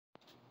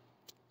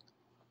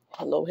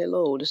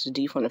Hello, this is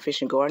Dee from the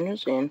Fishing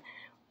Gardeners, and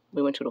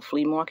we went to the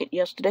flea market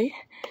yesterday,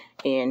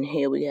 and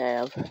here we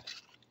have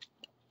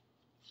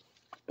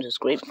this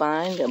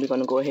grapevine that we're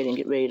going to go ahead and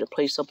get ready to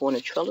place up on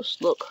the trellis.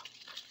 Look,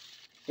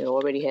 it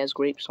already has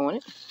grapes on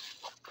it.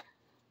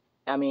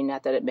 I mean,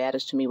 not that it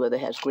matters to me whether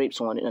it has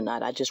grapes on it or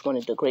not. I just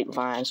wanted the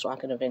grapevine so I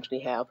can eventually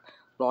have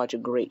larger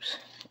grapes,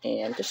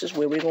 and this is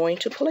where we're going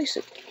to place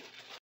it.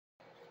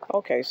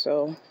 Okay,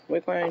 so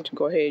we're going to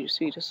go ahead. You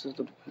see, this is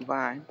the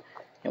vine.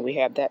 And we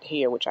have that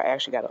here, which I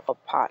actually got a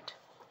pot.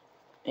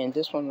 And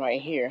this one right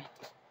here,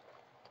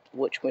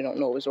 which we don't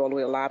know if it's all the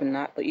way alive or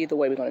not. But either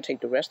way, we're going to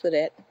take the rest of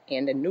that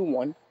and the new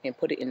one and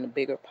put it in the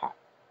bigger pot.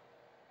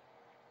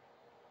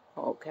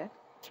 Okay.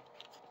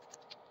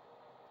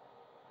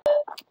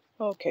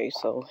 Okay,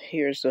 so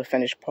here's the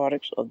finished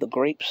product of the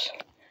grapes.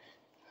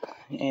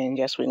 And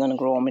yes, we're going to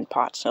grow them in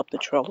pots up the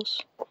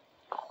trellis.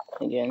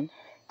 Again,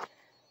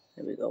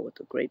 there we go with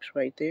the grapes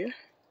right there.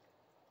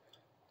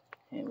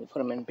 And we put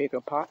them in bigger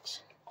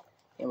pots.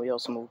 And we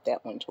also moved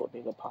that one to a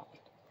bigger pot.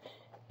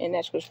 And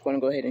that's just going to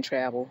go ahead and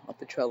travel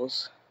up the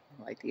trellis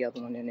like the other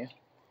one in there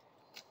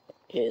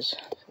is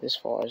as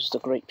far as the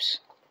grapes.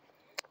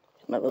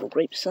 My little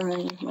grape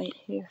sign right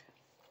here.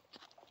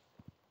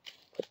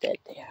 Put that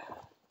there.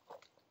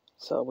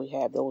 So we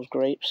have those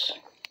grapes.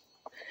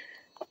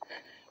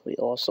 We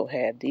also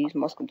have these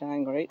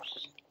muscadine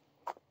grapes.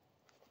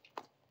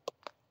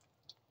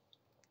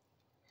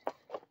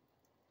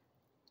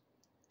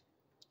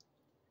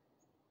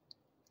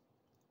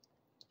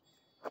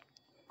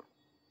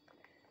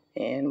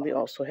 And we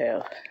also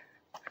have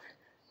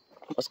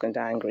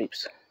muscadine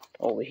grapes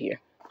over here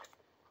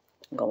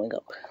going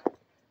up.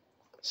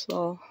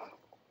 So,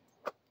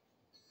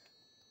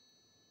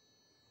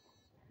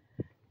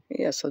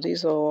 yeah, so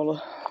these are all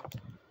the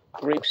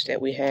grapes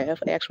that we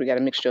have. Actually, we got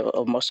a mixture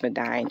of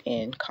muscadine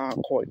and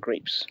Concord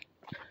grapes.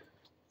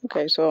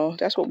 Okay, so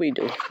that's what we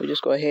do. We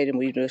just go ahead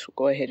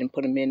and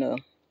put them in a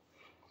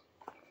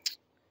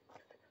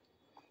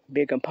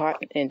bigger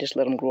pot and just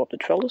let them grow up the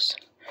trellis.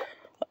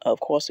 Of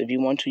course, if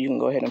you want to, you can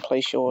go ahead and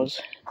place yours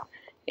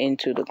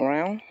into the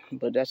ground,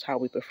 but that's how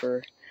we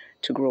prefer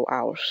to grow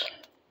ours.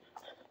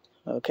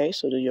 Okay,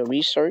 so do your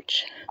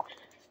research.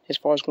 As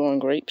far as growing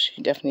grapes,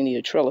 you definitely need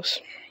a trellis.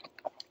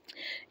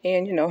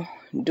 And, you know,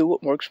 do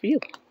what works for you.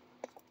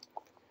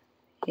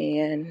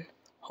 And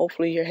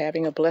hopefully you're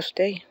having a blessed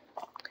day.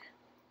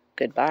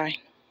 Goodbye.